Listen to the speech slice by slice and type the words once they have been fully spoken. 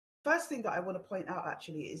first thing that I want to point out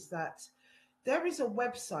actually is that there is a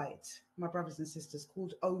website, my brothers and sisters,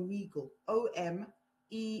 called Omegle, Omegle,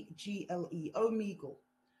 Omegle.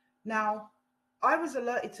 Now, I was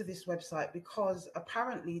alerted to this website because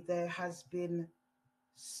apparently there has been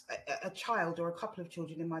a child or a couple of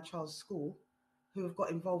children in my child's school who have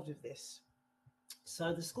got involved with this.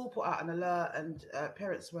 So the school put out an alert and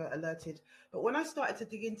parents were alerted. But when I started to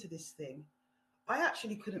dig into this thing, I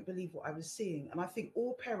actually couldn't believe what I was seeing. And I think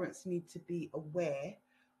all parents need to be aware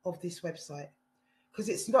of this website because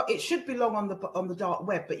it's not, it should belong on the dark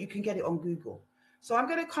web, but you can get it on Google. So I'm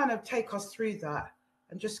going to kind of take us through that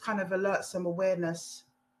and just kind of alert some awareness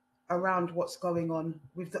around what's going on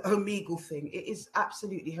with the Omegle thing. It is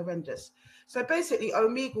absolutely horrendous. So basically,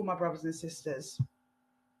 Omegle, my brothers and sisters.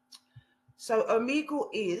 So Omegle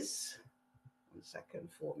is, one second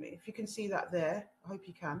for me. If you can see that there, I hope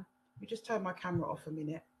you can. Let me just turn my camera off a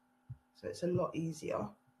minute so it's a lot easier.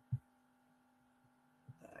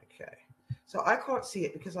 Okay. So I can't see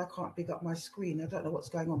it because I can't big up my screen. I don't know what's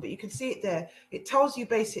going on, but you can see it there. It tells you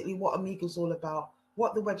basically what Omegle's all about,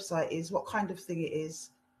 what the website is, what kind of thing it is.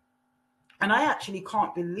 And I actually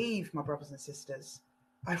can't believe, my brothers and sisters,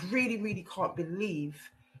 I really, really can't believe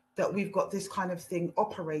that we've got this kind of thing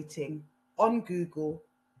operating on Google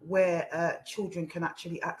where children can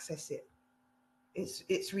actually access it.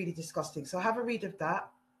 It's really disgusting. So have a read of that.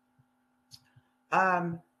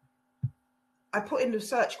 I put in the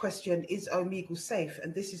search question, is Omegle safe?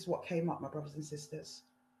 And this is what came up, my brothers and sisters.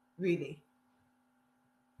 Really.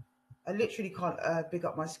 I literally can't big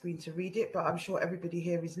up my screen to read it, but I'm sure everybody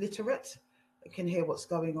here is literate and can hear what's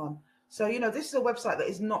going on. So, you know, this is a website that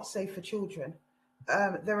is not safe for children.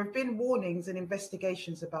 There have been warnings and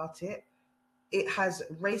investigations about it. It has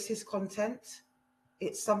racist content.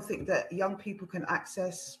 It's something that young people can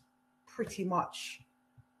access pretty much.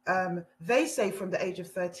 They say from the age of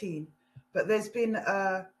 13, but there's been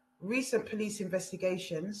recent police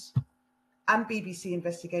investigations and BBC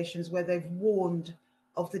investigations where they've warned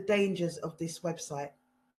of the dangers of this website,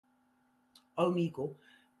 Omegle.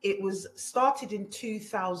 It was started in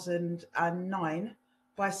 2009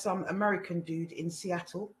 by some American dude in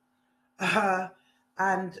Seattle.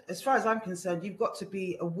 And as far as I'm concerned, you've got to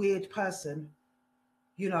be a weird person,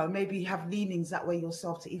 you know, maybe have leanings that way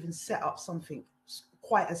yourself to even set up something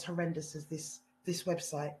quite as horrendous as this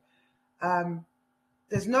website.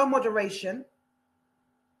 There's no moderation.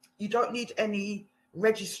 You don't need any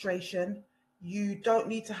registration. You don't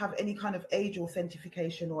need to have any kind of age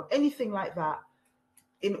authentication or anything like that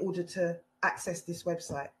in order to access this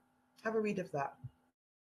website. Have a read of that.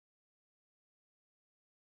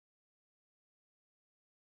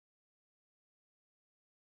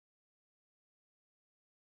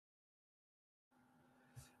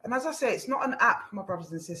 And as I say, it's not an app, my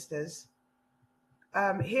brothers and sisters.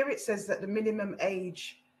 Here it says that the minimum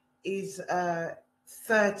age is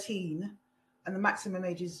 13 and the maximum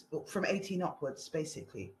age is from 18 upwards,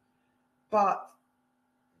 basically. But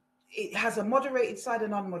it has a moderated side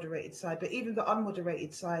and unmoderated side, but even the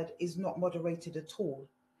unmoderated side is not moderated at all.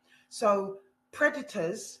 So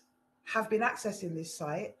predators have been accessing this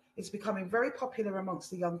site. It's becoming very popular amongst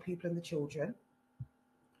the young people and the children.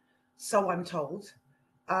 So I'm told.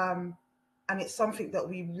 And it's something that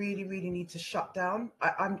we really, really need to shut down.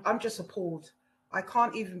 I'm just appalled. I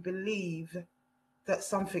can't even believe that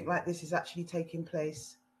something like this is actually taking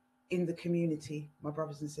place in the community, my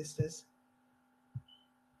brothers and sisters.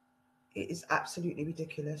 It is absolutely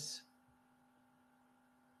ridiculous.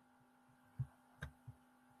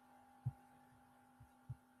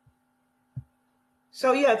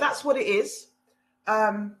 So yeah, that's what it is.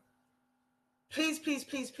 Please, please,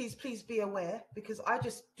 please, please, please be aware, because I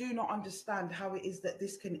just do not understand how it is that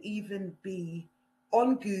this can even be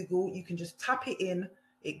on Google. You can just tap it in,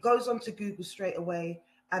 it goes onto Google straight away,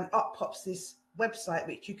 and up pops this website,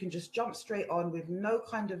 which you can just jump straight on with no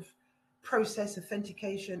kind of process,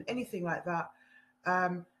 authentication, anything like that.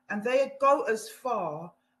 And they go as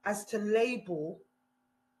far as to label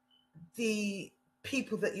the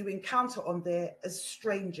people that you encounter on there as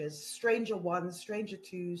strangers, stranger one, stranger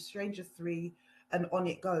two, stranger three, and on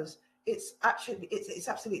it goes. It's actually, it's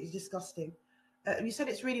absolutely disgusting. You said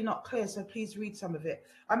it's really not clear, so please read some of it.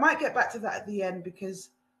 I might get back to that at the end because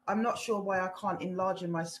I'm not sure why I can't enlarge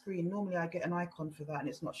in my screen. Normally I get an icon for that and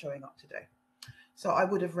it's not showing up today. So I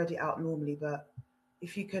would have read it out normally, but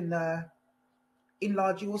if you can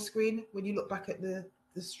enlarge your screen when you look back at the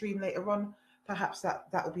stream later on, perhaps that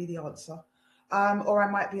will be the answer. Or I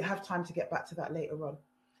might have time to get back to that later on.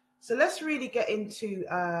 So let's really get into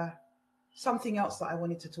something else that I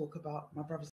wanted to talk about, my brothers